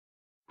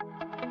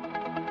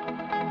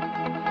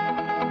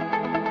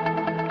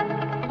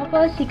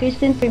po si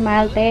Christine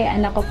Primalte,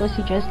 anak ko po si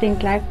Justin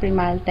Clark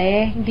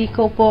Primalte. Hindi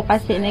ko po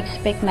kasi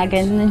in-expect na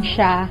ganun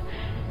siya.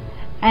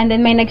 And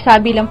then may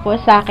nagsabi lang po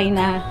sa akin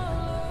na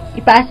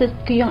ipaasas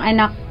ko yung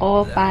anak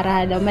ko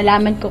para daw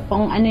malaman ko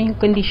kung ano yung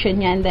condition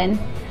niya. And then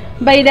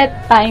by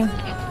that time,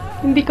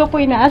 hindi ko po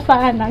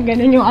inaasahan na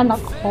ganun yung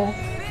anak ko.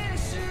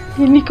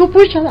 Hindi ko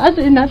po siya as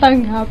in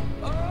natanggap.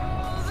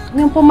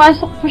 Nung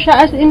pumasok po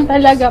siya as in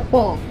talaga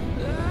po,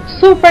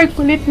 super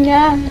kulit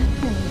niya.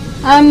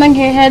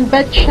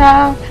 Naghe-headbutt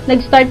siya.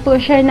 Nag-start po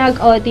siya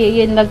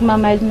nag-OT. Yun,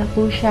 nagmamild na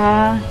po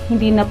siya.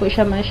 Hindi na po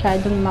siya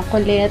masyadong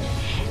makulit.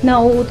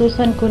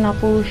 Nauutusan ko na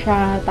po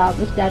siya.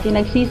 Tapos dati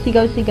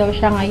nagsisigaw-sigaw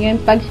siya.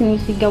 Ngayon, pag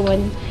sinisigawan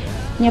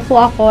niya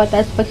po ako,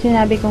 tapos pag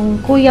sinabi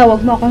kong, Kuya,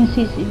 wag mo akong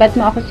ba't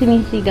mo ako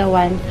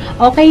sinisigawan?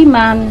 Okay,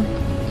 ma'am.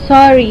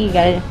 Sorry,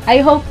 girl.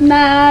 I hope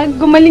na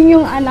gumaling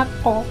yung anak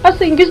ko.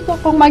 Kasi gusto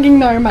kong maging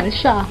normal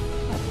siya.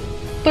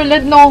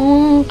 Tulad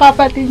nung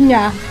kapatid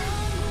niya.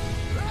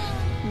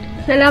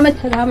 Salamat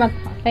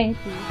po. Thank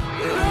you.